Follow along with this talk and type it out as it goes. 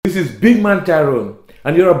This is Big Man Tyrone,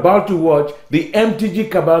 and you're about to watch the MTG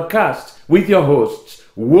Cabal cast with your hosts,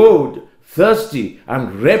 Woad, Thirsty, and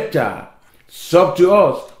Reptar. Sub to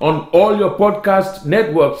us on all your podcast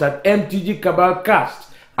networks at MTG Cabal Cast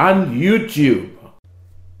and YouTube.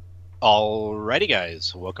 Alrighty,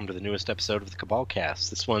 guys, welcome to the newest episode of the Cabal Cast.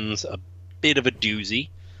 This one's a bit of a doozy.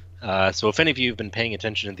 So if any of you have been paying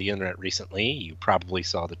attention to the internet recently, you probably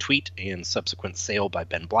saw the tweet and subsequent sale by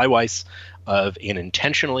Ben Bleiweiss of an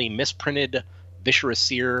intentionally misprinted Viscera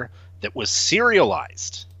Seer that was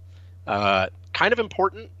serialized. Kind of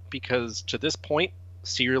important because to this point,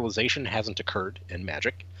 serialization hasn't occurred in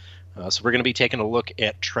Magic. So we're going to be taking a look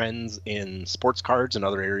at trends in sports cards and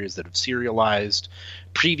other areas that have serialized,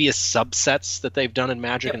 previous subsets that they've done in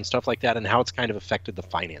Magic and stuff like that, and how it's kind of affected the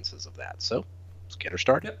finances of that. So let's get her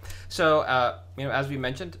started. Yep. So, as we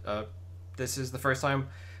mentioned, this is the first time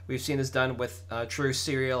we've seen this done with true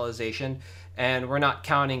serialization, and we're not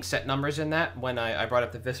counting set numbers in that. When I brought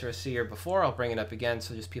up the Viscera Seer before, I'll bring it up again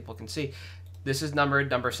so just people can see. This is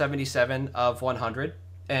number 77 of 100,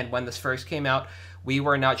 and when this first came out, we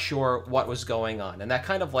were not sure what was going on, and that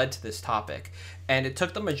kind of led to this topic. And it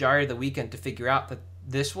took the majority of the weekend to figure out that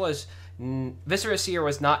this was Viscera Seer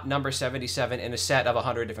was not number 77 in a set of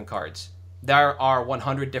 100 different cards. There are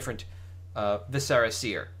 100 different Viscera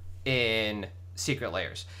Seer in Secret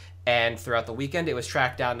Layers. And throughout the weekend, it was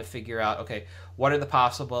tracked down to figure out, okay, what are the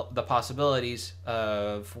possibilities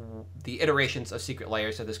of the iterations of Secret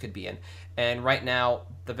Layers that this could be in. And right now,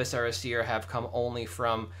 the Viscera Seer have come only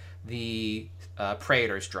from the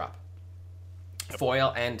Praetor's drop.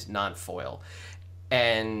 Foil and non-foil.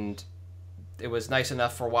 And it was nice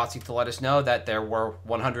enough for WotC to let us know that there were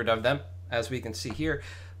 100 of them, as we can see here.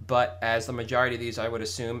 But as the majority of these, I would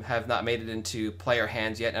assume, have not made it into player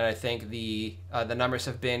hands yet, and I think the numbers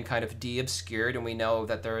have been kind of de-obscured, and we know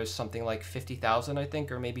that there is something like 50,000, I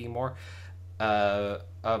think, or maybe more,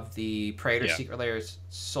 of the Praetor Secret Layers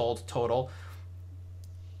sold total.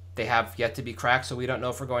 They have yet to be cracked, so we don't know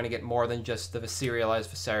if we're going to get more than just the serialized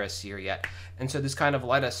Viscera Seer yet. And so this kind of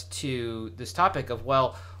led us to this topic of,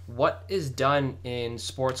 well, what is done in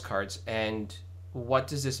sports cards, and what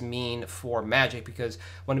does this mean for Magic? Because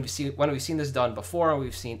when we've seen this done before, and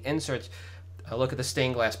we've seen inserts, look at the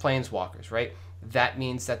Stained Glass Planeswalkers, right? That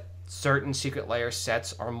means that certain Secret Layer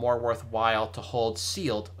sets are more worthwhile to hold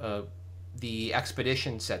sealed. The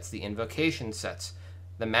Expedition sets, the Invocation sets,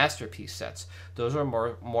 the Masterpiece sets, those are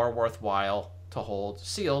more worthwhile to hold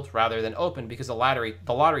sealed rather than open, because the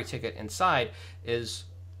lottery ticket inside is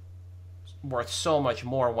worth so much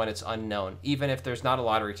more when it's unknown. Even if there's not a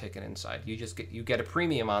lottery ticket inside, you get a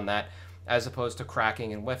premium on that as opposed to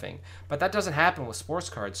cracking and whiffing. But that doesn't happen with sports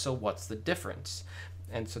cards, so what's the difference?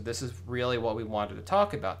 And so this is really what we wanted to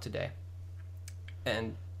talk about today.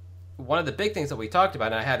 And one of the big things that we talked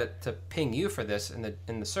about, and I had to ping you for this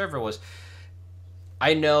in the server, was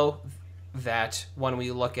I know that when we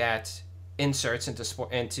look at inserts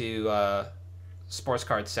into sports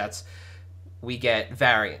card sets, we get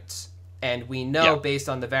variants. And we know based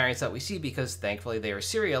on the variants that we see, because thankfully they are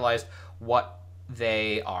serialized, what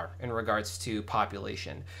they are in regards to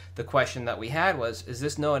population. The question that we had was, is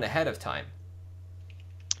this known ahead of time?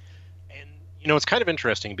 And, it's kind of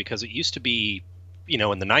interesting because it used to be,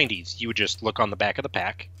 in the 90s, you would just look on the back of the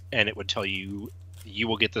pack and it would tell you, you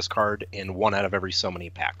will get this card in one out of every so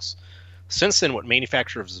many packs. Since then, what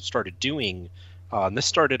manufacturers have started doing, this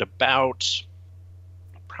started about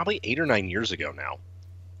probably 8 or 9 years ago now,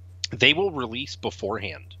 they will release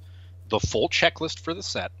beforehand the full checklist for the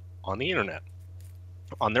set on the internet,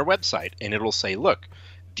 on their website, and it'll say, look,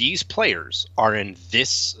 these players are in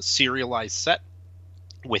this serialized set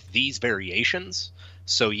with these variations,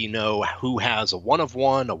 so you know who has a 1 of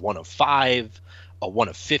 1, a 1 of 5, a 1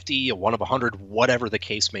 of 50, a 1 of 100, whatever the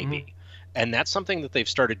case may be. And that's something that they've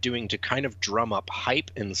started doing to kind of drum up hype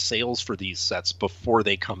and sales for these sets before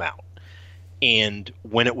they come out. And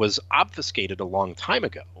when it was obfuscated a long time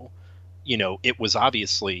ago, it was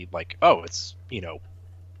obviously like, oh, it's,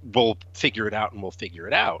 we'll figure it out and we'll figure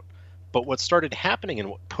it out. But what started happening and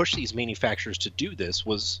what pushed these manufacturers to do this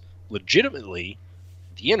was legitimately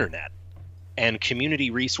the internet and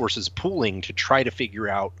community resources pooling to try to figure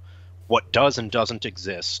out what does and doesn't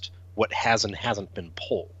exist, what has and hasn't been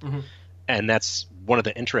pulled. And that's one of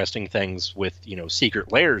the interesting things with,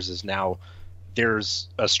 Secret Layers is now there's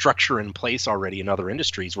a structure in place already in other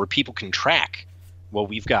industries where people can track. Well,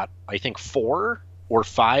 we've got, I think, 4 or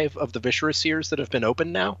 5 of the Viscera Seers that have been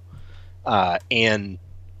opened now. And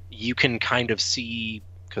you can kind of see,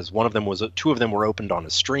 because 2 of them were opened on a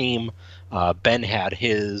stream. Ben had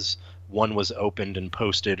his, one was opened and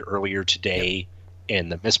posted earlier today in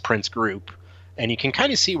the Misprints group. And you can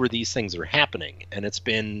kind of see where these things are happening. And it's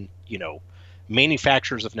been,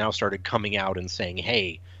 manufacturers have now started coming out and saying,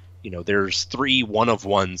 hey, there's 3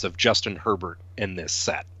 one-of-ones of Justin Herbert in this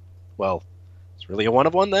set. Well, it's really a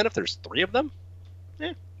one-of-one then if there's 3 of them?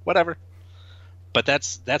 Whatever. But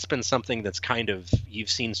that's been something that's kind of, you've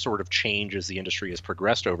seen sort of change as the industry has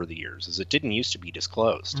progressed over the years, is it didn't used to be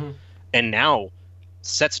disclosed. Mm-hmm. And now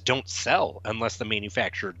sets don't sell unless the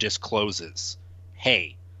manufacturer discloses,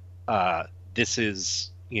 hey, this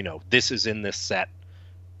is in this set.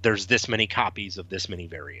 There's this many copies of this many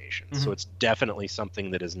variations. Mm-hmm. So it's definitely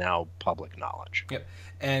something that is now public knowledge. Yep.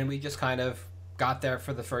 And we just kind of got there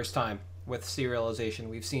for the first time with serialization.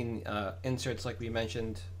 We've seen inserts, like we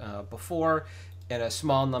mentioned before, in a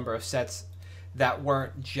small number of sets that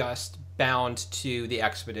weren't just bound to the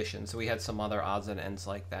expedition. So we had some other odds and ends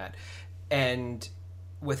like that. And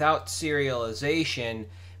without serialization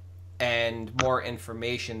and more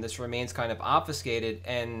information, this remains kind of obfuscated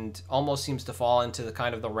and almost seems to fall into the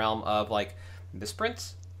kind of the realm of like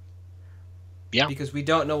misprints. Yeah. Because we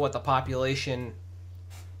don't know what the population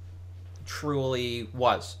truly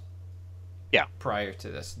was. Yeah. Prior to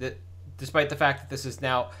this. Despite the fact that this is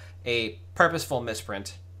now a purposeful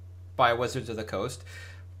misprint by Wizards of the Coast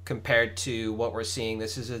compared to what we're seeing.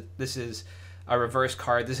 This is a reverse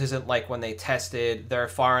card. This isn't like when they tested their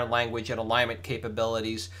foreign language and alignment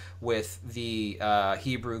capabilities with the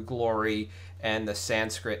Hebrew Glory and the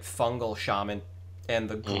Sanskrit Fungal Shaman and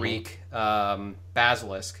the Greek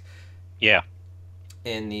Basilisk. Yeah.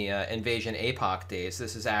 In the Invasion Epoch days.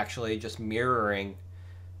 This is actually just mirroring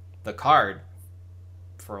the card,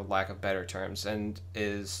 for lack of better terms, and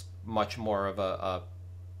is much more of a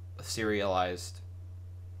serialized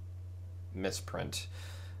misprint.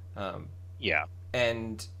 Yeah.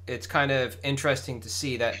 And it's kind of interesting to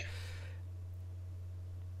see that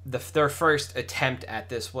their first attempt at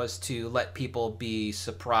this was to let people be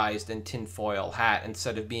surprised in tinfoil hat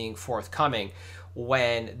instead of being forthcoming,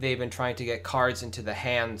 when they've been trying to get cards into the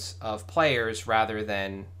hands of players rather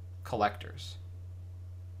than collectors.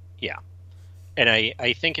 Yeah. And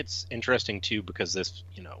I think it's interesting too, because this,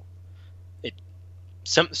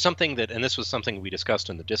 something that, and this was something we discussed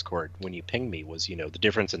in the Discord when you pinged me, was, the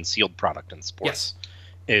difference in sealed product and sports.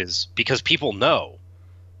 Yes. Is because people know,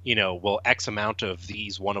 well, X amount of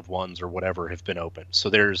these one-of-ones or whatever have been opened. So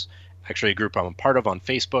there's actually a group I'm a part of on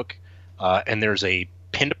Facebook, and there's a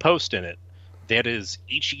pinned post in it that is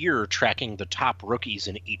each year tracking the top rookies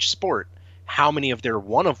in each sport, how many of their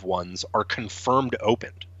one-of-ones are confirmed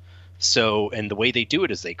opened. So, and the way they do it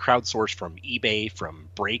is they crowdsource from eBay, from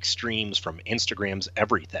break streams, from Instagrams,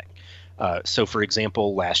 everything. So, for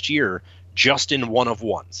example, last year, just in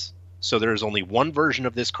one-of-ones. So there's only one version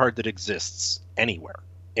of this card that exists anywhere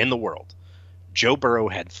in the world. Joe Burrow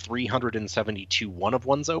had 372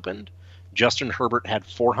 one-of-ones opened. Justin Herbert had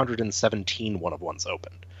 417 one-of-ones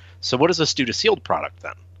opened. So what does this do to sealed product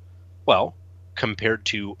then? Well, compared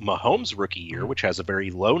to Mahomes' rookie year, which has a very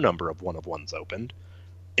low number of one-of-ones opened,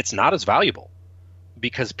 it's not as valuable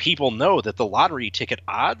because people know that the lottery ticket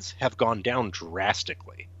odds have gone down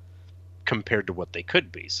drastically compared to what they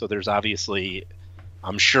could be. So there's obviously,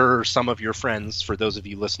 I'm sure some of your friends, for those of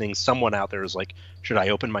you listening, someone out there is like, should I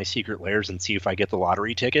open my secret layers and see if I get the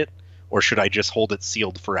lottery ticket, or should I just hold it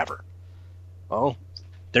sealed forever? Well,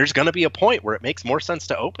 there's going to be a point where it makes more sense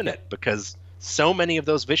to open it, because so many of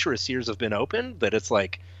those Viscera Seers have been opened that it's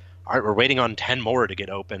like, all right, we're waiting on 10 more to get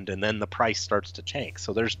opened, and then the price starts to tank.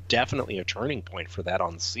 So there's definitely a turning point for that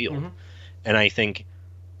on sealed. Mm-hmm. And I think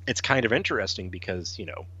it's kind of interesting because,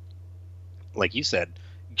 like you said,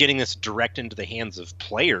 getting this direct into the hands of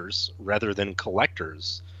players rather than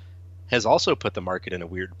collectors has also put the market in a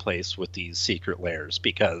weird place with these secret layers,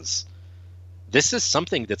 because this is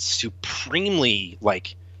something that's supremely,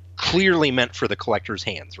 clearly meant for the collector's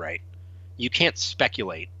hands, right? You can't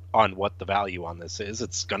speculate on what the value on this is.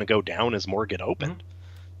 It's going to go down as more get opened.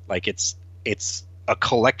 Mm-hmm. It's a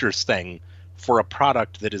collector's thing for a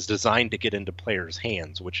product that is designed to get into players'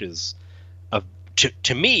 hands, which is,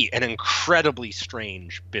 to me, an incredibly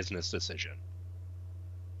strange business decision.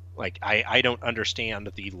 I don't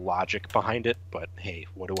understand the logic behind it, but hey,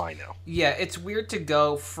 what do I know? Yeah, it's weird to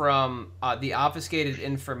go from the obfuscated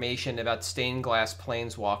information about stained glass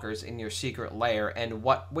planeswalkers in your secret layer and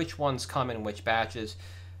which ones come in which batches,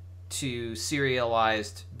 to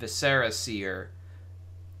serialized Viscera Seer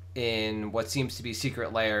in what seems to be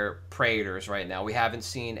secret layer Praetors right now. We haven't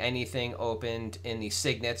seen anything opened in the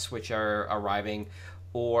Signets, which are arriving,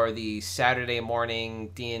 or the Saturday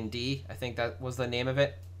Morning D&D. I think that was the name of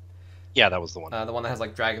it. Yeah, that was the one. The one that has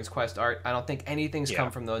Dragon's Quest art. I don't think anything's come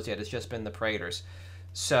from those yet. It's just been the Praetors.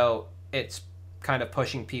 So it's kind of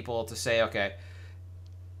pushing people to say, okay,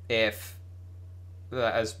 if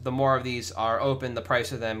as the more of these are open, the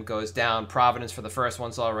price of them goes down. Provenance for the first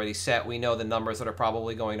one's already set. We know the numbers that are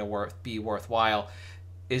probably going to be worthwhile.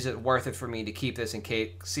 Is it worth it for me to keep this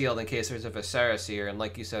sealed in case there's a Viserys here? And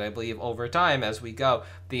like you said, I believe over time as we go,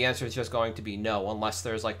 the answer is just going to be no, unless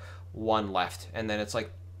there's like one left, and then it's like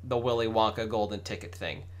the Willy Wonka golden ticket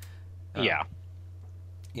thing. Yeah.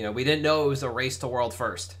 You know, we didn't know it was a race to world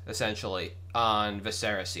first, essentially, on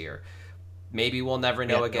Viserys here. Maybe we'll never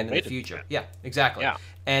know again in the future. Yeah, exactly. Yeah.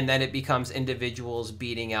 And then it becomes individuals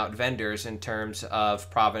beating out vendors in terms of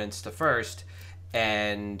provenance to first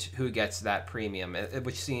and who gets that premium,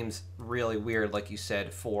 which seems really weird, like you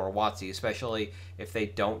said, for WotC, especially if they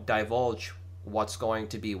don't divulge what's going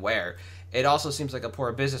to be where. It also seems like a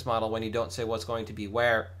poor business model when you don't say what's going to be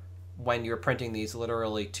where when you're printing these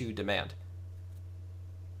literally to demand.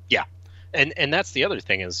 Yeah. And that's the other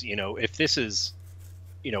thing is, you know, if this is,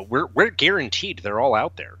 you know, we're guaranteed they're all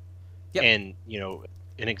out there. Yep. And, you know,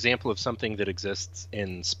 an example of something that exists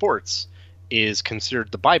in sports is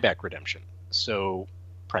considered the buyback redemption. So,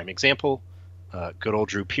 prime example, good old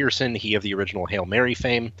Drew Pearson, he of the original Hail Mary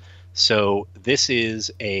fame. So this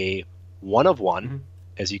is a 1 of 1,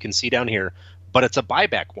 as you can see down here, but it's a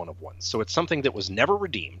buyback 1 of 1. So it's something that was never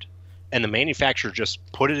redeemed, and the manufacturer just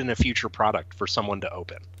put it in a future product for someone to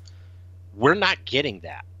open. We're not getting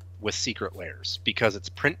that with Secret Lairs because it's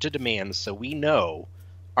print to demand, so we know,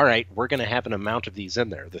 all right, we're going to have an amount of these in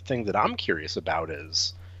there. The thing that I'm curious about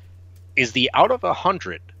is the out of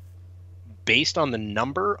 100 based on the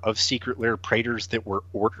number of Secret Lair Praetors that were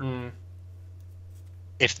ordered?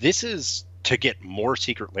 If this is to get more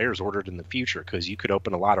Secret Lairs ordered in the future, because you could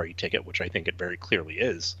open a lottery ticket, which I think it very clearly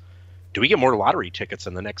is, do we get more lottery tickets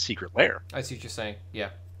in the next Secret Lair? I see what you're saying, yeah.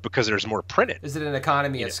 Because there's more printed. Is it an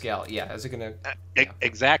economy of scale? Yeah. Is it going to...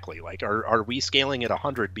 Exactly. Like, are we scaling at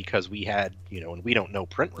 100 because we had, you know, and we don't know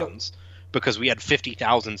print runs, because we had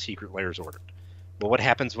 50,000 Secret Lairs ordered? Well, what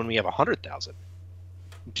happens when we have 100,000?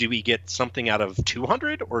 Do we get something out of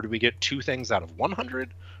 200, or do we get 2 things out of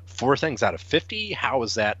 100, 4 things out of 50? How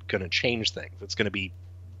is that going to change things? It's going to be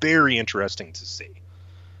very interesting to see.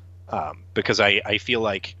 Because I feel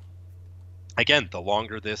like, again, the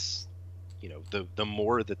longer this... You know, the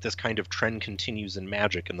more that this kind of trend continues in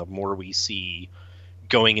Magic, and the more we see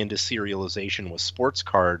going into serialization with sports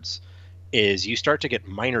cards, is you start to get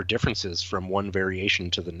minor differences from one variation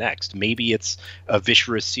to the next. Maybe it's a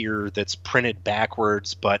Viscera Seer that's printed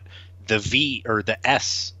backwards, but the V or the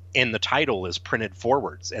S in the title is printed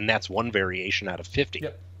forwards, and that's one variation out of 50.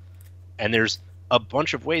 Yep. And there's a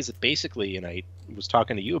bunch of ways that basically, and I was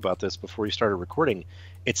talking to you about this before you started recording,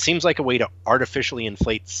 it seems like a way to artificially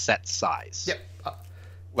inflate set size. Yep.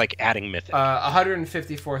 Like adding Mythic.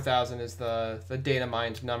 154,000 is the data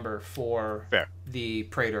mined number for the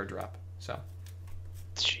Praetor drop. So.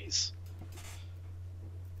 Jeez.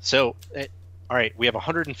 So, all right, we have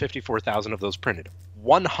 154,000 of those printed.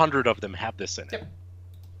 100 of them have this in it. Yep.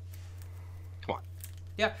 Come on.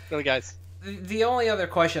 Yeah. Really, guys? The only other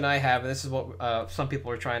question I have, and this is what some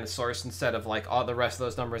people are trying to source instead of like all the rest of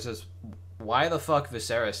those numbers, is why the fuck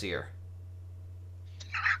Viserys here?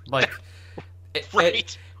 Like,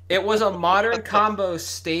 it was a modern combo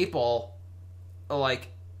staple, like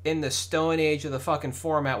in the Stone Age of the fucking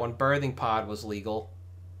format when Birthing Pod was legal.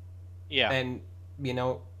 Yeah. And, you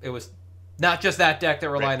know, it was not just that deck that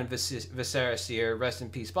relied on Viserys here, rest in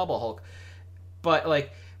peace Bubble Hulk, but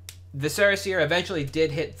like Viserys here eventually did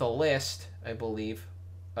hit the list, I believe,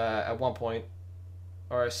 at one point,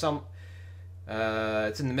 or some.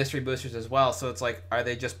 It's in the mystery boosters as well. So it's like, are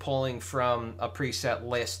they just pulling from a preset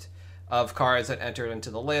list of cards that entered into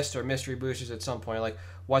the list, or mystery boosters at some point? Like,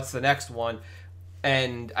 what's the next one?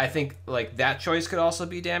 And I think like that choice could also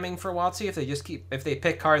be damning for WotC if they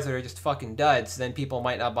pick cards that are just fucking duds. Then people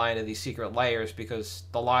might not buy into these Secret Lairs because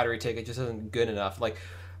the lottery ticket just isn't good enough. Like,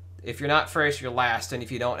 if you're not first, you're last, and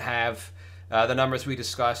if you don't have the numbers we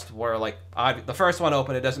discussed were like the first one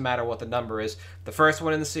open, it doesn't matter what the number is. The first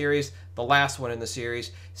one in the series, the last one in the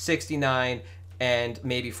series, 69 and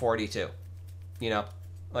maybe 42. You know,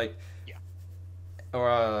 like,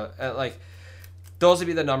 or like those would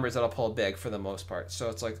be the numbers that'll pull big for the most part. So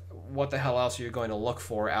it's like, what the hell else are you going to look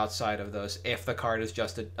for outside of those if the card is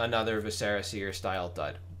just another Viserys Seer style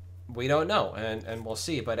dud? We don't know, and we'll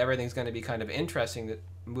see. But everything's going to be kind of interesting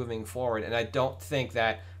moving forward, and I don't think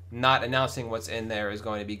that not announcing what's in there is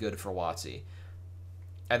going to be good for WotC.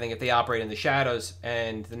 I think if they operate in the shadows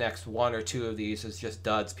and the next 1 or 2 of these is just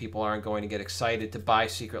duds, people aren't going to get excited to buy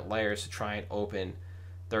Secret Lairs to try and open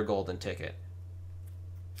their golden ticket.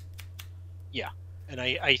 Yeah. And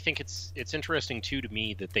I think it's interesting too to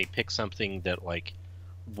me that they pick something that like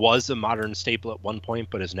was a modern staple at one point,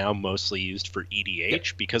 but is now mostly used for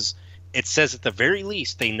EDH because it says at the very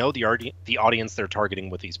least they know the audience they're targeting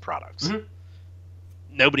with these products. Mhm.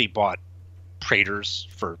 Nobody bought Praetors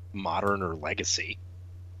for Modern or Legacy.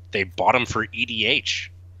 They bought them for EDH,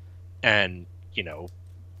 and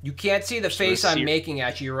You can't see the face I'm making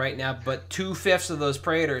at you right now, but 2/5 of those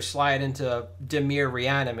Praetors slide into Dimir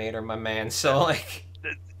Reanimator, my man. So like,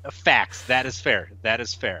 facts. That is fair. That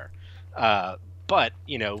is fair. But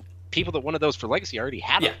people that wanted those for Legacy already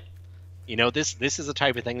had them. This is the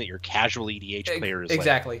type of thing that your casual EDH player is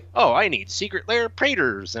exactly. Like, oh, I need Secret Lair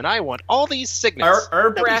Praetors, and I want all these signets.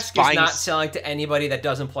 Urbrask is not selling to anybody that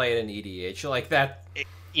doesn't play it in EDH like that.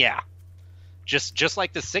 Yeah. Just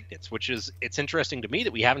like the signets, it's interesting to me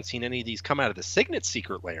that we haven't seen any of these come out of the signet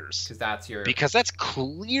Secret Lairs. Because that's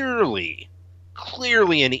clearly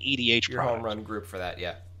an EDH your product. home run group for that,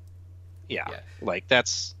 yeah. Like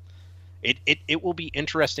that's it will be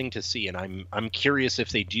interesting to see, and I'm curious if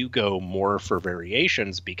they do go more for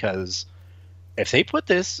variations, because if they put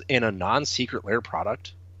this in a non-Secret Lair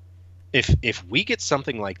product, if we get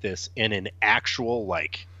something like this in an actual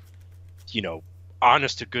like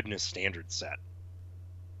honest to goodness standard set,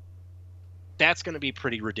 that's going to be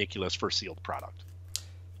pretty ridiculous for sealed product,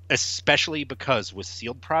 especially because with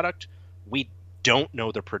sealed product we don't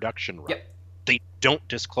know the production run. They don't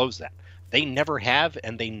disclose that. They never have,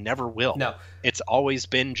 and they never will. No, it's always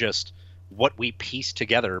been just what we piece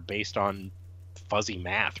together based on fuzzy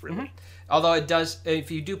math, really. Mm-hmm. Although it does,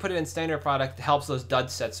 if you do put it in standard product, it helps those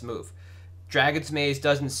dud sets move. Dragon's Maze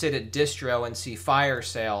doesn't sit at distro and see fire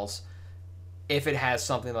sales if it has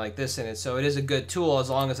something like this in it. So it is a good tool as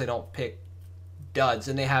long as they don't pick duds,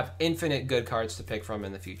 and they have infinite good cards to pick from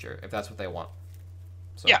in the future if that's what they want.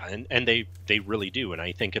 So. Yeah, and they really do, and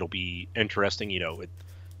I think it'll be interesting.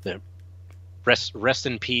 The rest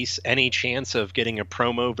in peace. Any chance of getting a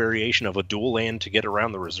promo variation of a dual land to get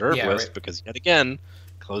around the reserve list? Right. Because yet again,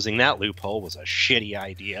 closing that loophole was a shitty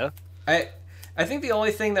idea. I think the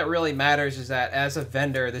only thing that really matters is that as a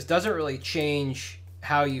vendor, this doesn't really change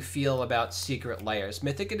how you feel about Secret Lairs.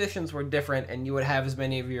 Mythic Editions were different, and you would have as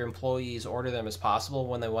many of your employees order them as possible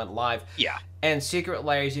when they went live. Yeah. And Secret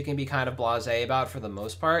Lairs you can be kind of blasé about for the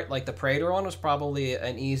most part. Like the Praetor one was probably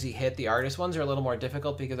an easy hit. The Artist ones are a little more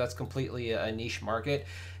difficult because that's completely a niche market.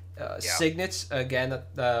 Signets, again,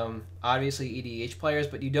 obviously EDH players,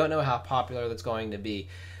 but you don't know how popular that's going to be.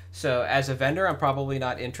 So as a vendor, I'm probably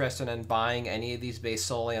not interested in buying any of these based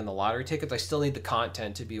solely on the lottery tickets. I still need the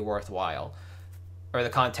content to be worthwhile. Or the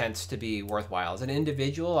contents to be worthwhile. As an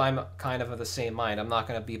individual, I'm kind of the same mind. I'm not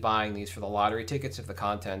going to be buying these for the lottery tickets if the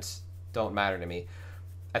contents don't matter to me.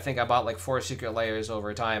 I think I bought like 4 Secret Lairs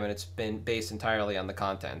over time, and it's been based entirely on the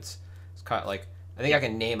contents. It's kind of like, I think I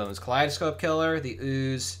can name them. It's Kaleidoscope Killer, the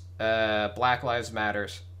Ooze, Black Lives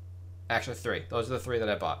Matters. Actually 3. Those are the 3 that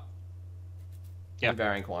I bought. In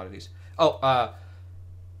varying quantities. Oh,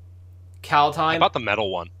 Kaldheim. I bought the metal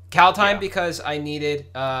one. Kaldheim because I needed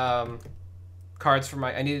cards for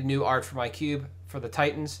I needed new art for my cube for the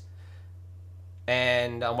Titans,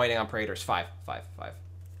 and I'm waiting on Praetors. 5.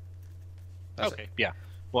 That's okay. It. Yeah.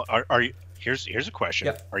 Well, are you? Here's a question.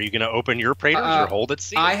 Yep. Are you going to open your Praetors or hold it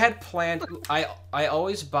sealed? I had planned. I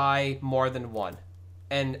always buy more than one,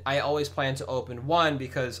 and I always plan to open one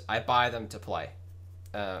because I buy them to play.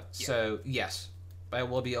 So yes, I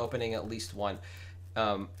will be opening at least one.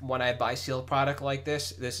 When I buy sealed product like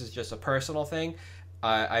this is just a personal thing.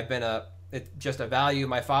 I've been it's just a value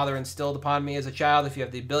my father instilled upon me as a child. If you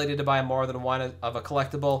have the ability to buy more than one of a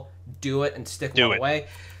collectible, do it and stick one away.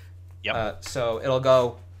 Yep. So it'll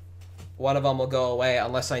go. One of them will go away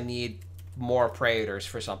unless I need more Praetors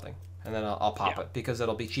for something, and then I'll pop it because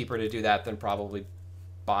it'll be cheaper to do that than probably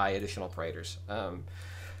buy additional Praetors. I'm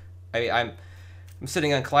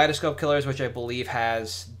sitting on Kaleidoscope Killers, which I believe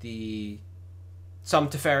has some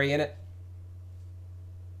Teferi in it.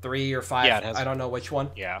 3 or 5. Yeah, it has, I don't know which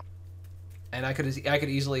one. Yeah. And I could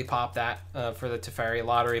easily pop that for the Teferi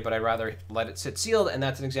lottery, but I'd rather let it sit sealed, and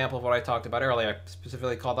that's an example of what I talked about earlier. I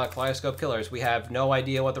specifically called out Kaleidoscope Killers. We have no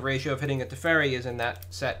idea what the ratio of hitting a Teferi is in that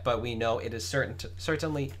set, but we know it is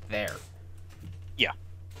certainly there. Yeah.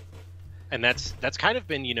 And that's kind of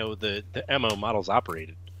been, the MO models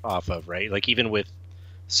operated off of, right? Like even with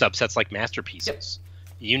subsets like Masterpieces.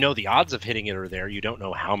 Yep. The odds of hitting it are there. You don't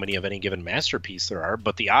know how many of any given Masterpiece there are,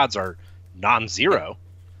 but the odds are non-zero. Yep.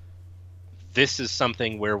 This is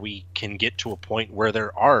something where we can get to a point where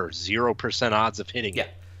there are 0% odds of hitting it.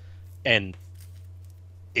 And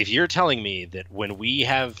if you're telling me that when we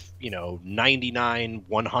have, 99,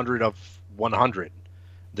 100 of 100,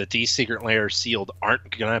 that these Secret Lair sealed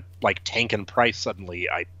aren't gonna like tank in price suddenly,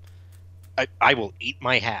 I will eat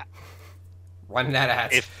my hat. Running out of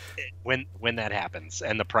hats. When that happens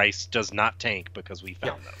and the price does not tank because we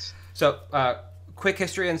found those. So, quick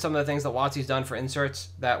history on some of the things that WotC's done for inserts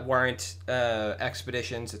that weren't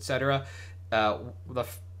expeditions, etc.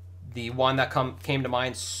 The one that came to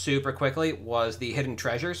mind super quickly was the Hidden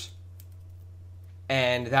Treasures.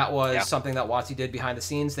 And that was something that WotC did behind the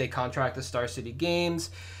scenes. They contracted Star City Games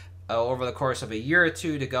over the course of a year or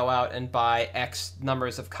two to go out and buy X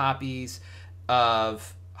numbers of copies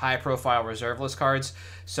of high-profile reserve list cards.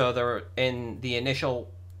 So there were, in the initial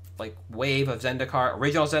wave of Zendikar,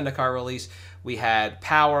 original Zendikar release, we had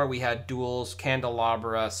Power, we had Duels,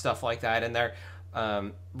 Candelabra, stuff like that in there.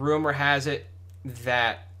 Rumor has it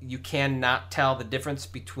that you cannot tell the difference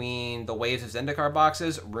between the waves of Zendikar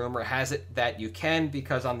boxes. Rumor has it that you can,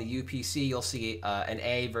 because on the UPC you'll see an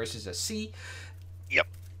A versus a C. Yep.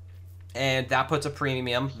 And that puts a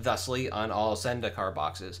premium, thusly, on all Zendikar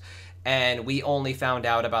boxes. And we only found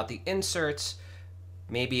out about the inserts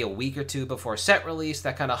maybe a week or two before set release.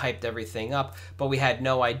 That kind of hyped everything up, but we had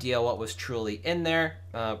no idea what was truly in there,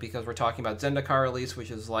 because we're talking about Zendikar release, which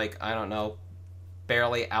is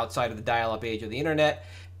barely outside of the dial-up age of the internet,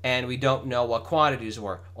 and we don't know what quantities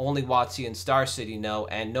were. Only WotC and Star City know,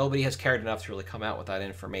 and nobody has cared enough to really come out with that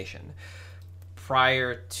information.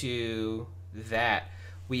 Prior to that,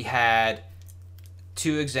 we had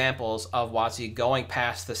 2 examples of WotC going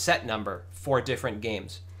past the set number for different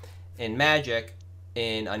games. In Magic,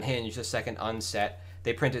 in Unhinged, the second unset,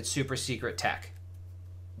 they printed Super Secret Tech.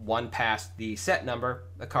 One past the set number,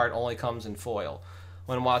 the card only comes in foil.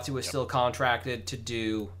 When WotC was still contracted to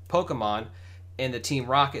do Pokemon, in the Team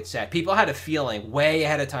Rocket set, people had a feeling way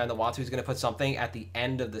ahead of time that WotC was going to put something at the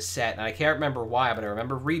end of the set, and I can't remember why, but I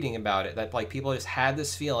remember reading about it, that people just had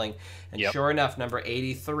this feeling, and sure enough, number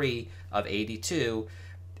 83 of 82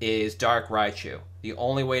 is Dark Raichu. The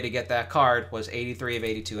only way to get that card was 83 of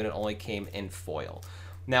 82, and it only came in foil.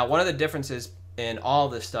 Now, one of the differences in all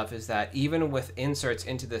this stuff is that even with inserts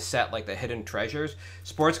into the set like the Hidden Treasures,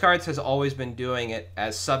 Sports Cards has always been doing it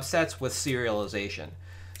as subsets with serialization.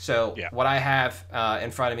 So what I have in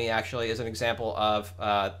front of me actually is an example of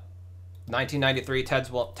 1993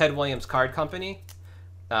 Ted Williams Card Company.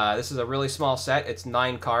 This is a really small set. It's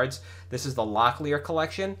 9 cards. This is the Locklear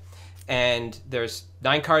collection, and there's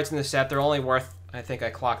 9 cards in the set. They're only worth, I think I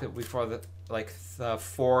clocked it before, $4 to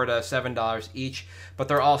 $7 each, but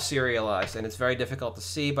they're all serialized, and it's very difficult to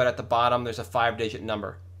see, but at the bottom there's a 5-digit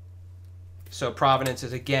number. So provenance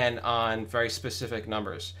is, again, on very specific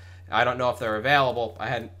numbers. I don't know if they're available.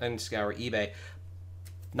 I didn't scour eBay.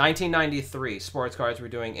 1993, Sports Cards were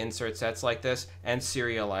doing insert sets like this and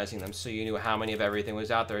serializing them, so you knew how many of everything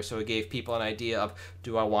was out there. So it gave people an idea of,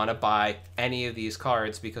 do I want to buy any of these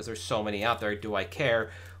cards because there's so many out there? Do I care?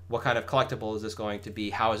 What kind of collectible is this going to be?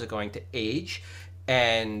 How is it going to age?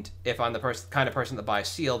 And if I'm the kind of person that buys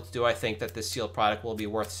sealed, do I think that this sealed product will be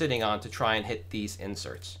worth sitting on to try and hit these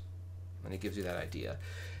inserts? And it gives you that idea.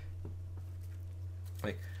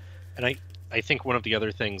 And I think one of the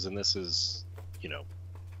other things, and this is,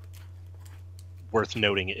 worth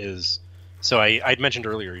noting, is, so I'd mentioned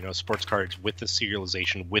earlier, Sports Cards with the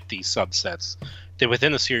serialization, with these subsets, that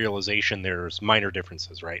within the serialization there's minor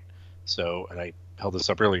differences, right? So, and I held this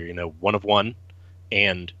up earlier, 1 of 1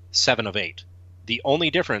 and 7 of 8. The only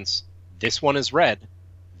difference, this one is red,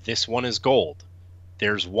 this one is gold.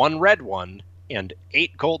 There's 1 red one and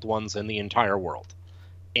 8 gold ones in the entire world.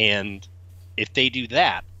 And if they do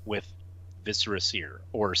that with Viscera Seer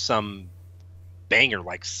or some banger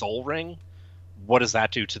like Soul Ring, what does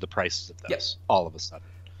that do to the prices of those all of a sudden?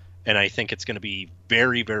 And I think it's going to be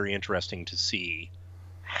very, very interesting to see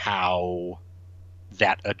how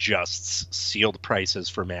that adjusts sealed prices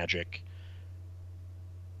for Magic,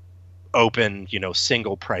 open,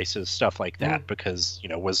 single prices, stuff like that, because,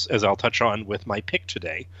 as I'll touch on with my pick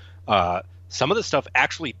today, some of the stuff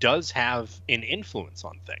actually does have an influence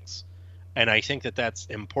on things. And I think that that's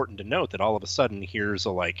important to note, that all of a sudden here's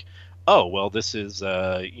oh, well, this is,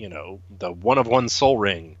 the 1 of 1 Soul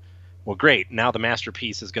Ring. Well, great. Now the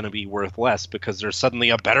masterpiece is going to be worth less because there's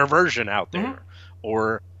suddenly a better version out there.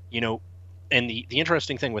 Or, and the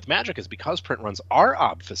interesting thing with Magic is, because print runs are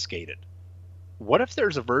obfuscated, what if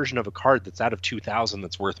there's a version of a card that's out of 2000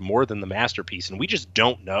 that's worth more than the masterpiece, and we just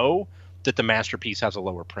don't know that the masterpiece has a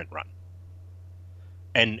lower print run?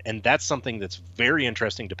 And that's something that's very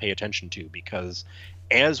interesting to pay attention to, because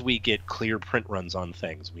as we get clear print runs on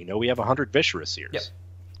things, we know we have 100 Viscera Seers. Yep.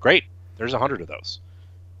 Great. There's 100 of those.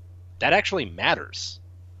 That actually matters,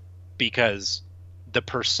 because the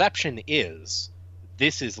perception is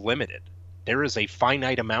this is limited. there is a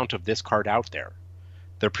finite amount of this card out there.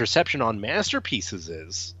 The perception on Masterpieces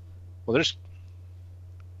is, well,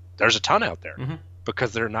 there's a ton out there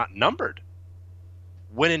because they're not numbered.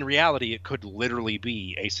 When in reality, it could literally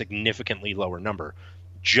be a significantly lower number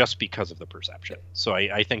just because of the perception. So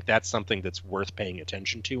I think that's something that's worth paying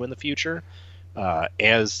attention to in the future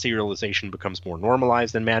as serialization becomes more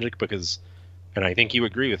normalized in Magic, because, and I think you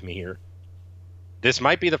agree with me here, this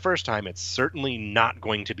might be the first time. It's certainly not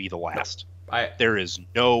going to be the last. There is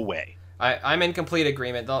no way. I'm in complete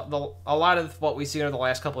agreement. A lot of what we've seen over the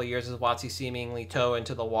last couple of years is WotC seemingly toe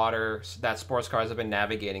into the water that sports cards have been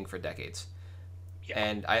navigating for decades. Yeah.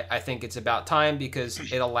 And I think it's about time, because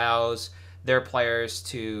it allows their players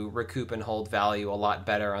to recoup and hold value a lot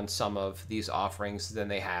better on some of these offerings than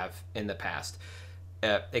they have in the past.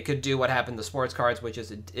 It could do what happened to sports cards, which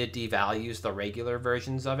is it devalues the regular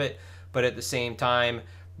versions of it, but at the same time,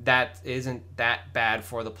 that isn't that bad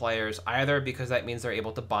for the players either, because that means they're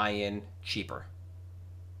able to buy in cheaper.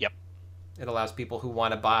 Yep. It allows people who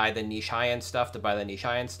want to buy the niche high-end stuff to buy the niche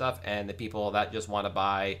high-end stuff, and the people that just want to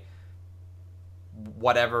buy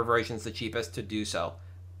whatever version's the cheapest to do so,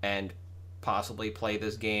 and possibly play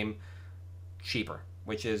this game cheaper,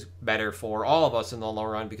 which is better for all of us in the long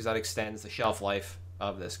run, because that extends the shelf life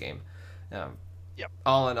of this game. Yep.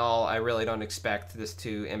 All in all, I really don't expect this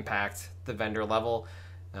to impact the vendor level.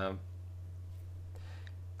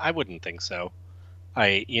 I wouldn't think so.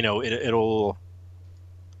 It'll.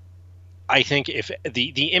 I think if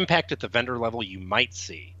the impact at the vendor level you might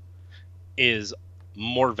see is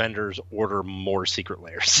more vendors order more secret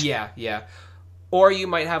layers. Yeah. Or you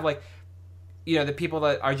might have, like, the people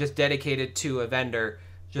that are just dedicated to a vendor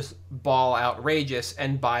just ball outrageous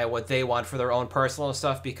and buy what they want for their own personal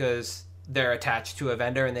stuff because they're attached to a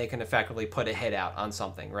vendor and they can effectively put a hit out on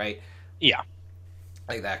something, right? Yeah.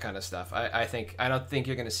 Like that kind of stuff. I don't think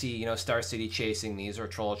you're going to see, Star City chasing these or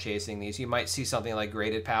Troll chasing these. You might see something like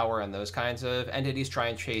Graded Power and those kinds of entities try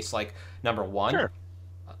and chase, like, number one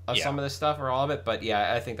of some of this stuff or all of it. But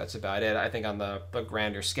yeah, I think that's about it. I think on the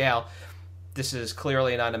grander scale, this is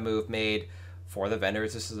clearly not a move made for the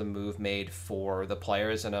vendors. This is a move made for the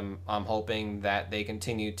players, and I'm hoping that they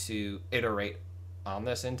continue to iterate on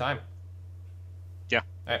this in time. Yeah.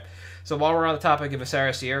 All right. So while we're on the topic of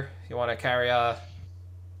Viscera Seer, you want to carry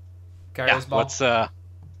this ball?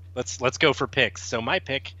 Let's go for picks. So my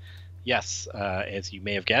pick, yes, as you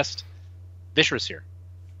may have guessed, Viscera Seer.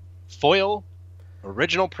 Foil,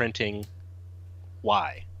 original printing.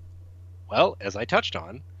 Why? Well, as I touched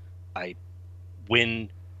on, when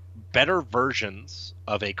better versions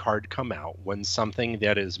of a card come out, when something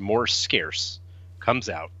that is more scarce comes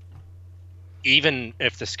out, even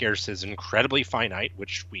if the scarce is incredibly finite,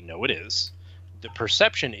 which we know it is, the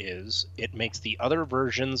perception is it makes the other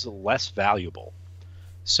versions less valuable.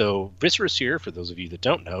 So Viscera Seer, for those of you that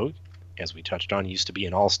don't know, as we touched on, used to be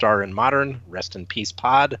an all-star in Modern. Rest in peace,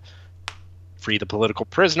 Pod. Free the Political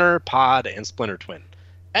Prisoner, Pod, and Splinter Twin.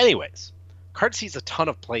 Anyways, card sees a ton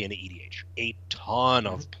of play in the EDH. A ton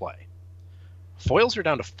of play. Foils are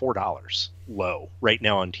down to $4 low right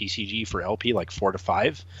now on TCG for LP, like 4 to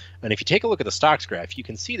 5. And if you take a look at the stocks graph, you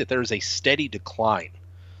can see that there is a steady decline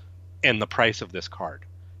in the price of this card.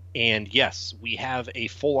 And yes, we have a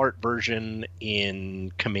full art version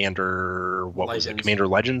in Commander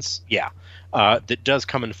Legends? Yeah. That does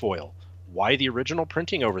come in foil. Why the original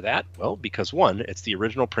printing over that? Well, because one, it's the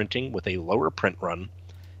original printing with a lower print run.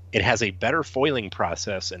 It has a better foiling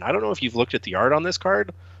process, and I don't know if you've looked at the art on this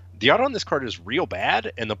card. The art on this card is real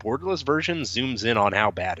bad, and the borderless version zooms in on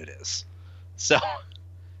how bad it is. So,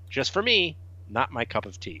 just for me, not my cup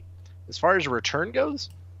of tea. As far as return goes,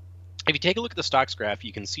 if you take a look at the stocks graph,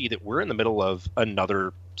 you can see that we're in the middle of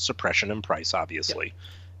another suppression in price, obviously. Yep.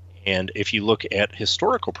 And if you look at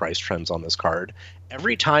historical price trends on this card,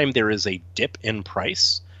 every time there is a dip in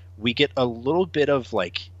price, we get a little bit of,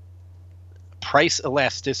 like, price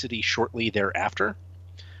elasticity shortly thereafter.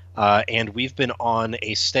 And we've been on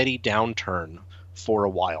a steady downturn for a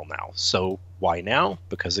while now. So why now?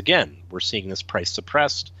 Because, again, we're seeing this price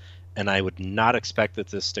suppressed, and I would not expect that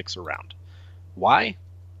this sticks around. Why?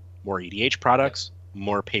 More EDH products,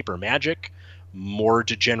 more paper Magic, more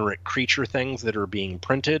degenerate creature things that are being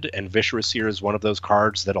printed, and Viscera Seer is one of those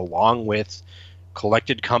cards that, along with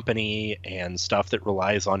Collected Company and stuff that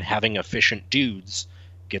relies on having efficient dudes,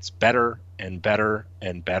 gets better and better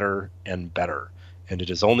and better and better. And it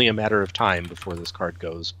is only a matter of time before this card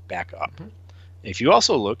goes back up. Mm-hmm. If you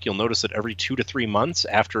also look, you'll notice that every 2 to 3 months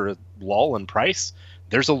after a lull in price,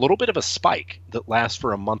 there's a little bit of a spike that lasts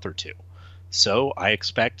for a month or two. So I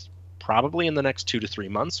expect probably in the next 2 to 3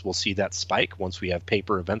 months, we'll see that spike once we have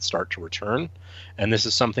paper events start to return. And this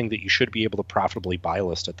is something that you should be able to profitably buy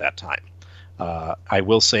list at that time. I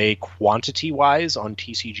will say quantity-wise on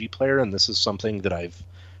TCG Player, and this is something that I've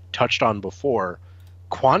touched on before,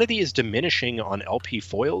 quantity is diminishing on LP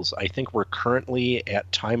foils. I think we're currently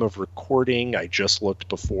at time of recording. I just looked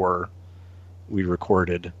before we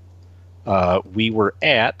recorded. We were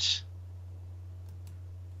at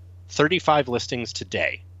 35 listings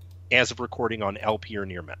today as of recording on LP or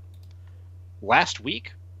near mint. Last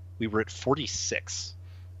week, we were at 46.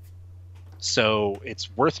 So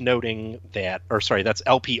it's worth noting that, or sorry, that's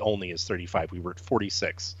LP only is 35. We were at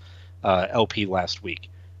 46 LP last week.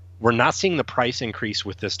 We're not seeing the price increase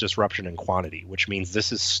with this disruption in quantity, which means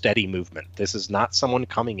this is steady movement. This is not someone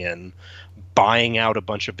coming in, buying out a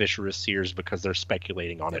bunch of Viscera Seers because they're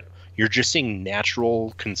speculating on it. You're just seeing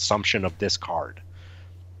natural consumption of this card.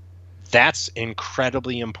 That's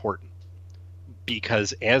incredibly important,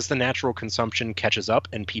 because as the natural consumption catches up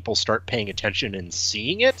and people start paying attention and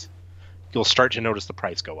seeing it, you'll start to notice the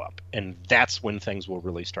price go up. And that's when things will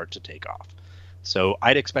really start to take off. So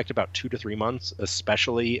I'd expect about 2 to 3 months,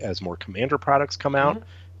 especially as more Commander products come out,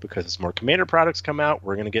 because as more Commander products come out,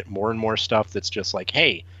 we're going to get more and more stuff that's just like,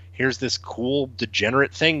 hey, here's this cool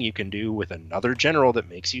degenerate thing you can do with another general that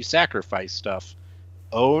makes you sacrifice stuff.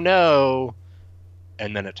 Oh no.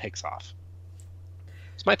 And then it takes off.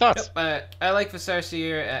 It's my thoughts. Yep, I like Viscera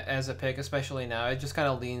Seer as a pick, especially now. It just kind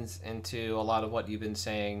of leans into a lot of what you've been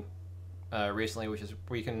saying recently, which is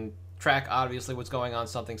where you can track obviously what's going on,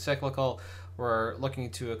 something cyclical. We're looking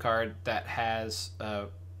to a card that has,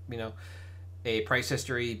 a price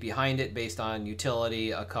history behind it based on utility,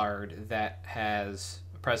 a card that has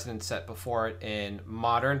a precedent set before it in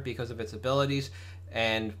Modern because of its abilities,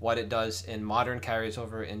 and what it does in Modern carries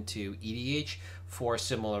over into EDH for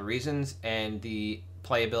similar reasons, and the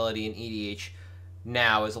playability in EDH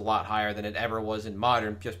now is a lot higher than it ever was in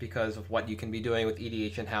Modern, just because of what you can be doing with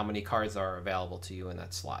EDH and how many cards are available to you in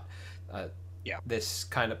that slot. This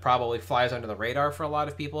kind of probably flies under the radar for a lot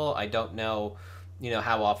of people. I don't know,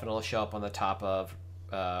 how often it'll show up on the top of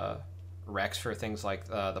Rex for things like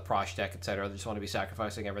the Prosh deck, etc. They just want to be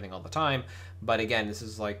sacrificing everything all the time. But again, this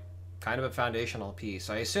is like kind of a foundational piece.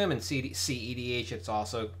 I assume in CEDH it's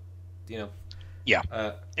also,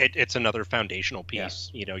 it's another foundational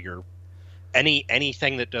piece. Yeah. You're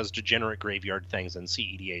anything that does degenerate graveyard things in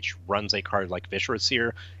CEDH runs a card like Viscera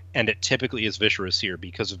Seer, and it typically is Viscera Seer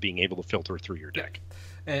because of being able to filter through your deck.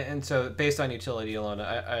 And so based on utility alone,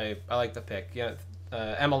 I like the pick.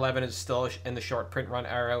 M11 is still in the short print run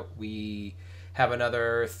era. We have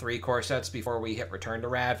another 3 core sets before we hit Return to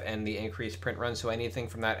Rav and the increased print run, so anything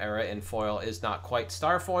from that era in foil is not quite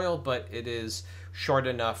star foil, but it is short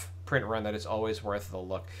enough print run that it's always worth the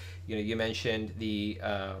look. You mentioned the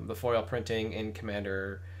foil printing in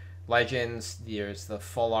Commander Legends. There's the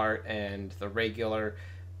full art and the regular,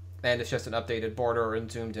 and it's just an updated border and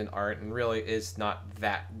zoomed in art, and really is not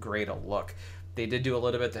that great a look. They did do a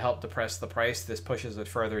little bit to help depress the price. This pushes it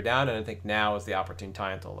further down, and I think now is the opportune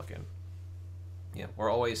time to look in. We're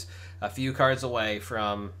always a few cards away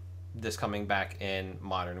from this coming back in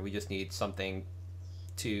Modern. We just need something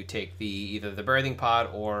to take either the Birthing Pod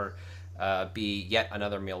or be yet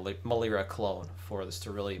another Melira clone for this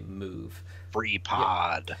to really move. Free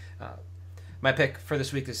pod. My pick for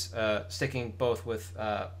this week is sticking both with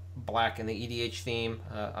black and the EDH theme.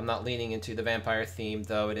 I'm not leaning into the vampire theme,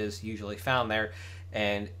 though it is usually found there,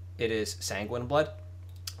 and it is Sanguine Blood.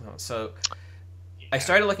 I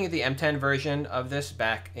started looking at the M10 version of this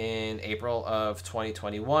back in April of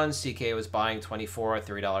 2021. CK was buying 24 at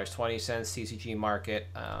 $3.20. TCG Market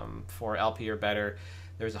for LP or better,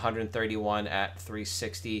 there's 131 at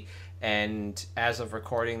 $3.60. And as of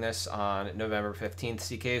recording this on November 15th,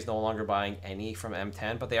 CK is no longer buying any from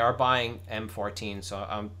M10, but they are buying M14.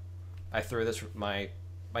 So I threw my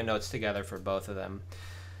notes together for both of them.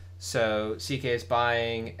 So CK is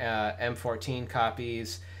buying M14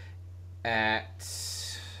 copies at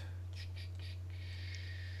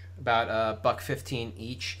about $1.15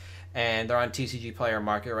 each, and they're on TCG Player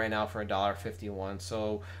Market right now for $1.51.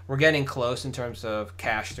 So we're getting close in terms of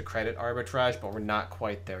cash to credit arbitrage, but we're not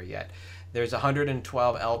quite there yet. There's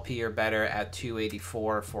 112 LP or better at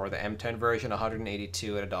 $2.84 for the M10 version,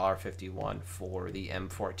 182 at $1.51 for the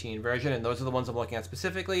M14 version, and those are the ones I'm looking at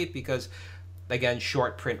specifically because, again,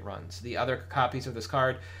 short print runs. The other copies of this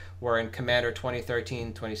card were in Commander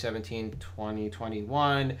 2013, 2017,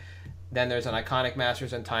 2021. Then there's an Iconic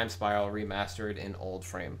Masters and Time Spiral remastered in old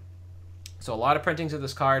frame. So a lot of printings of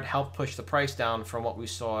this card helped push the price down from what we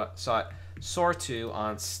saw it soar to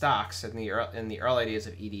on stocks in the early days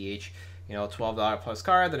of EDH. $12 plus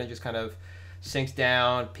card, then it just kind of sinks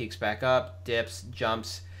down, peaks back up, dips,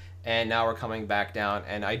 jumps, and now we're coming back down.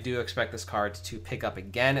 And I do expect this card to pick up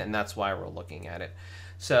again, and that's why we're looking at it.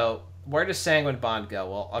 So where does Sanguine Bond go?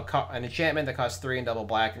 Well, an enchantment that costs 3 and double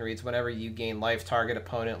black and reads, whenever you gain life, target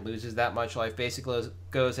opponent loses that much life. Basically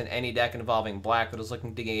goes in any deck involving black that is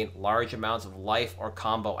looking to gain large amounts of life or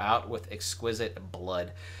combo out with Exquisite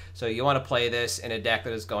Blood. So you want to play this in a deck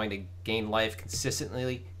that is going to gain life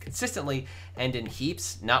consistently and in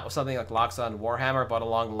heaps, not with something like Loxodon Warhammer, but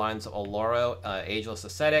along the lines of Oloro, Ageless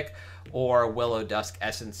Ascetic, or Willow Dusk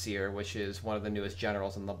Essenseer, which is one of the newest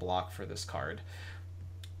generals in the block for this card.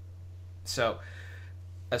 So,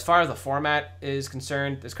 as far as the format is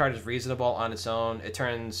concerned, this card is reasonable on its own. It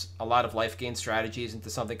turns a lot of life gain strategies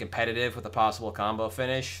into something competitive with a possible combo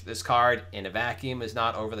finish. This card, in a vacuum, is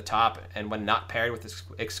not over the top, and when not paired with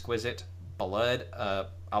Exquisite Blood,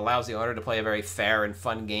 allows the owner to play a very fair and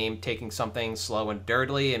fun game, taking something slow and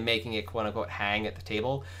dirtily and making it quote-unquote hang at the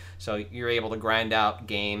table. So you're able to grind out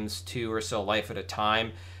games 2 or so life at a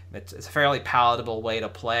time. It's a fairly palatable way to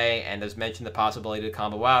play, and as mentioned, the possibility to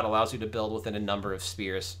combo out allows you to build within a number of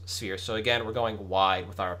spheres. So again, we're going wide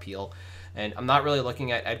with our appeal. And I'm not really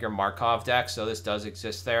looking at Edgar Markov decks, so this does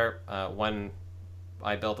exist there when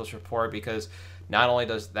I built this report, because not only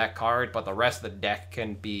does that card, but the rest of the deck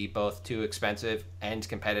can be both too expensive and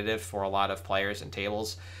competitive for a lot of players and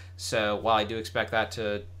tables. So while I do expect that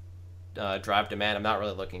to drive demand, I'm not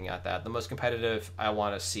really looking at that. The most competitive I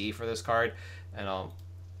want to see for this card, and I'll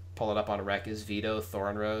pull it up on a rec, is Vito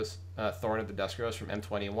Thorn of the Dusk Rose from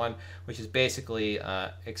M21, which is basically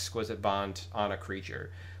Exquisite Bond on a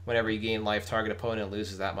creature. Whenever you gain life, target opponent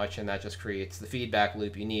loses that much, and that just creates the feedback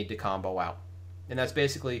loop you need to combo out. And that's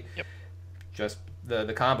basically just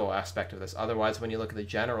the combo aspect of this. Otherwise, when you look at the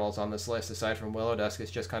generals on this list, aside from Willow Dusk,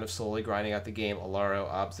 it's just kind of slowly grinding out the game.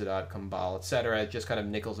 Olaro, Obzidot, Kumbal, etc. It just kind of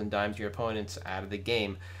nickels and dimes your opponents out of the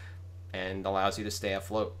game and allows you to stay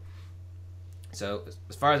afloat. So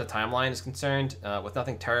as far as the timeline is concerned, with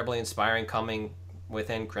nothing terribly inspiring coming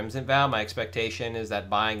within Crimson Vow, my expectation is that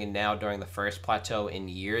buying in now during the first plateau in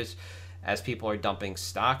years, as people are dumping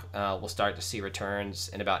stock, we'll start to see returns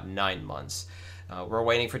in about 9 months. We're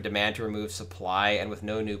waiting for demand to remove supply, and with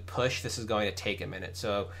no new push, this is going to take a minute.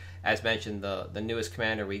 So as mentioned, the newest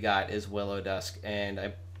commander we got is Willow Dusk, and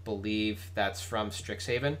I believe that's from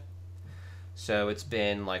Strixhaven. So it's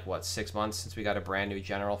been 6 months since we got a brand new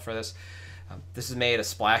general for this. This has made a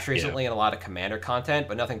splash recently in a lot of commander content,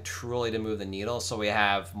 but nothing truly to move the needle, so we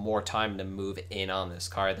have more time to move in on this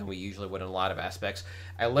card than we usually would in a lot of aspects.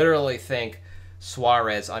 I literally think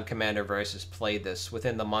Suarez on Commander Versus played this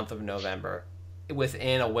within the month of November,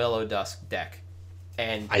 within a Willow Dusk deck.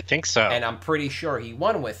 And I think so. And I'm pretty sure he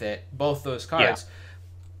won with it, both those cards,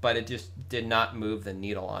 but it just did not move the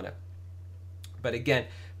needle on it. But again,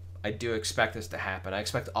 I do expect this to happen. I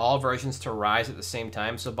expect all versions to rise at the same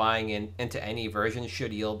time, so buying into any version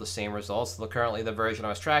should yield the same results. Currently, the version I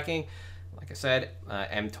was tracking, like I said,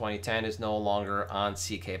 M2010 is no longer on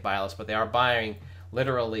CK buy list, but they are buying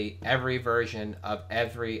literally every version of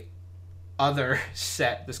every other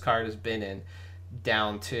set this card has been in,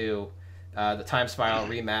 down to the Time Spiral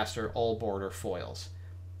Remaster Old Border foils.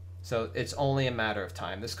 So it's only a matter of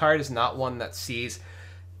time. This card is not one that sees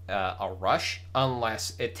a rush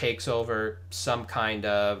unless it takes over some kind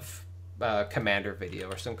of commander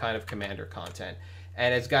video or some kind of commander content,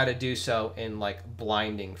 and it's got to do so in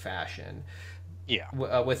blinding fashion.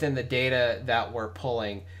 Within the data that we're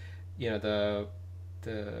pulling, the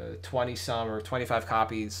 20 some or 25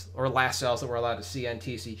 copies or last sales that we're allowed to see on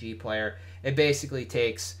TCG Player, it basically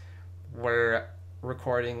takes, we're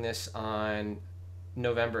recording this on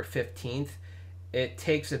November 15th, it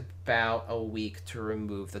takes about a week to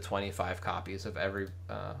remove the 25 copies of every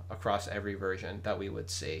across every version that we would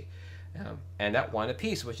see. And at one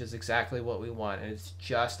apiece, which is exactly what we want. And it's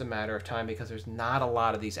just a matter of time because there's not a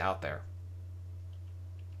lot of these out there.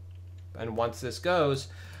 And once this goes,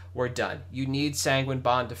 we're done. You need Sanguine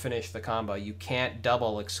Bond to finish the combo. You can't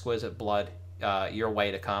double Exquisite Blood your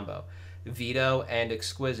way to combo. Vito and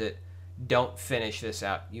Exquisite don't finish this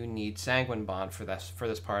out. You need Sanguine Bond for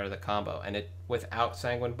this part of the combo, and without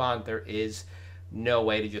Sanguine Bond, there is no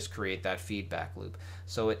way to just create that feedback loop.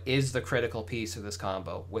 So it is the critical piece of this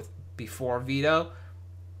combo. Before Vito,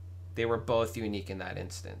 they were both unique in that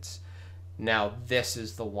instance. Now this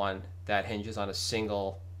is the one that hinges on a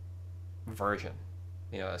single version,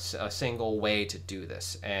 a single way to do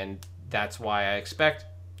this, and that's why I expect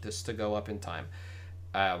this to go up in time.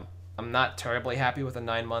 I'm not terribly happy with a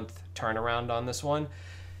 9-month turnaround on this one.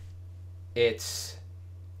 It's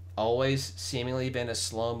always seemingly been a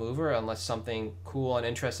slow mover unless something cool and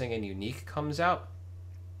interesting and unique comes out.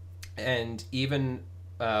 And even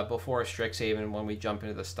before Strixhaven, when we jump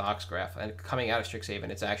into the stocks graph, and coming out of Strixhaven,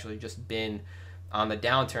 it's actually just been on the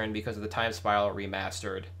downturn because of the Time Spiral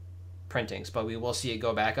remastered printings. But we will see it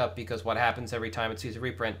go back up, because what happens every time it sees a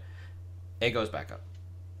reprint, it goes back up.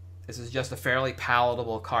 This is just a fairly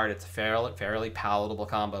palatable card. It's a fairly palatable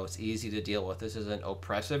combo. It's easy to deal with. This isn't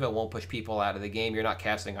oppressive. It won't push people out of the game. You're not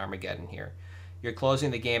casting Armageddon here. You're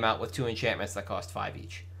closing the game out with 2 enchantments that cost 5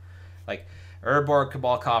 each. Like, Urborg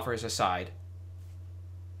Cabal Coffers aside,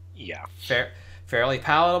 Yeah. fairly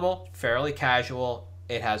palatable, fairly casual.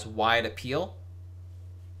 It has wide appeal,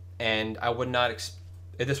 and I would not.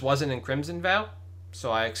 This wasn't in Crimson Vow,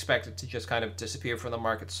 so I expect it to just kind of disappear from the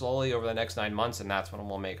market slowly over the next 9 months, and that's when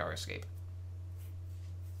we'll make our escape.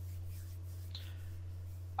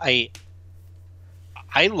 I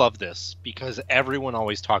love this because everyone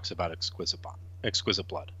always talks about Exquisite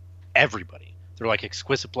Blood. Everybody. They're like,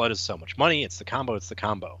 Exquisite Blood is so much money. It's the combo. It's the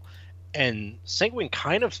combo. And Sanguine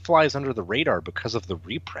kind of flies under the radar because of the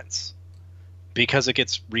reprints. Because it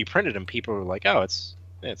gets reprinted and people are like, oh, it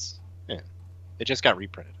just got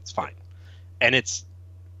reprinted. It's fine. And it's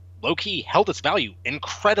low-key held its value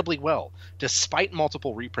incredibly well, despite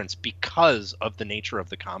multiple reprints, because of the nature of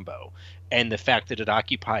the combo and the fact that it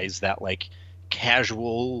occupies that like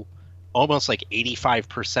casual, almost like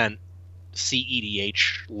 85%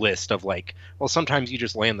 CEDH list of like, well, sometimes you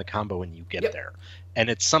just land the combo and you get there. And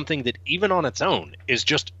it's something that even on its own is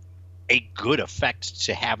just a good effect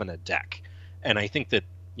to have in a deck. And I think that,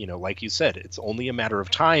 you know, like you said, it's only a matter of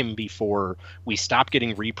time before we stop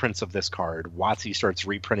getting reprints of this card. WotC starts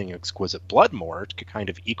reprinting Exquisite Blood more to kind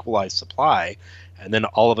of equalize supply. And then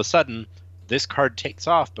all of a sudden, this card takes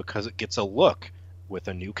off because it gets a look with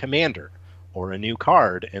a new commander or a new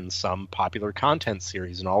card in some popular content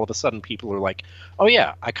series. And all of a sudden people are like, oh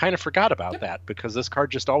yeah, I kind of forgot about that because this card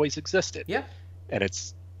just always existed. Yeah. And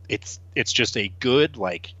it's just a good,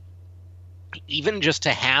 like, even just to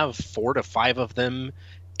have 4 to 5 of them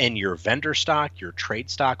in your vendor stock, your trade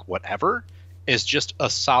stock, whatever, is just a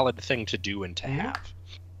solid thing to do and to have.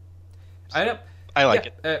 So, I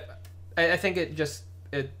like it. I think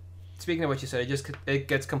speaking of what you said, it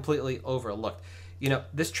gets completely overlooked. You know,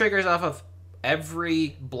 this triggers off of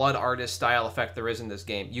every Blood Artist style effect there is in this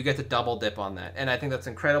game. You get to double dip on that, and I think that's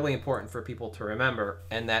incredibly important for people to remember,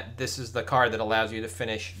 and that this is the card that allows you to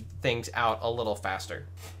finish things out a little faster.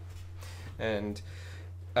 And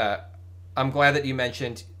I'm glad that you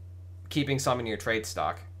mentioned keeping some in your trade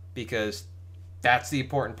stock, because that's the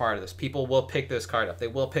important part of this. People will pick this card up. They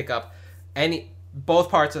will pick up both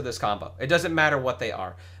parts of this combo. It doesn't matter what they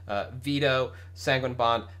are. Veto, Sanguine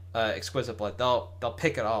Bond, Exquisite Blood. They'll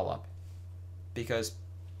pick it all up, because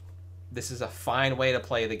this is a fine way to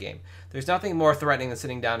play the game. There's nothing more threatening than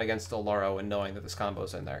sitting down against Oloro and knowing that this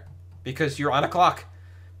combo's in there, because you're on a clock.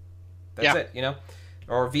 That's it, you know?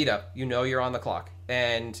 Or Veto, you know you're on the clock.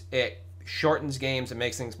 And it shortens games and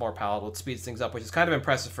makes things more palatable. It speeds things up, which is kind of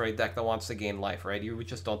impressive for a deck that wants to gain life, right? You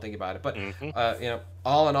just don't think about it. But, you know,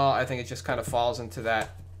 all in all, I think it just kind of falls into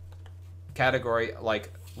that category,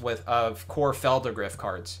 like, of core Feldergriff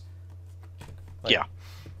cards. Like,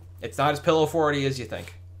 it's not as pillow forty as you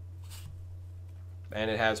think.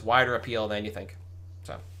 And it has wider appeal than you think.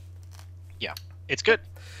 So, yeah, it's good.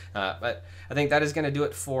 But I think that is going to do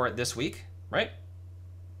it for this week, right?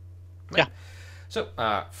 Yeah. So,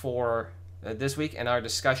 for this week in our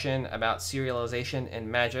discussion about serialization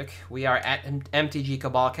in Magic, we are at MTG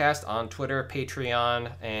Cabalcast on Twitter,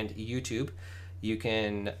 Patreon, and YouTube. You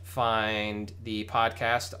can find the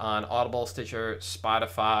podcast on Audible, Stitcher,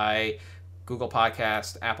 Spotify, Google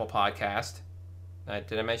Podcast, Apple Podcast.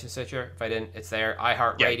 Did I mention Stitcher? If I didn't, it's there.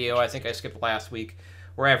 iHeartRadio, I think I skipped last week.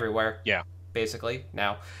 We're everywhere. Yeah. Basically,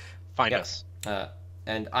 now. Find us.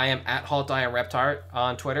 And I am at Halt I Am Reptile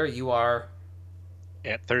on Twitter. You are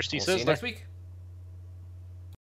at Thirsty Sizzler. See you next week.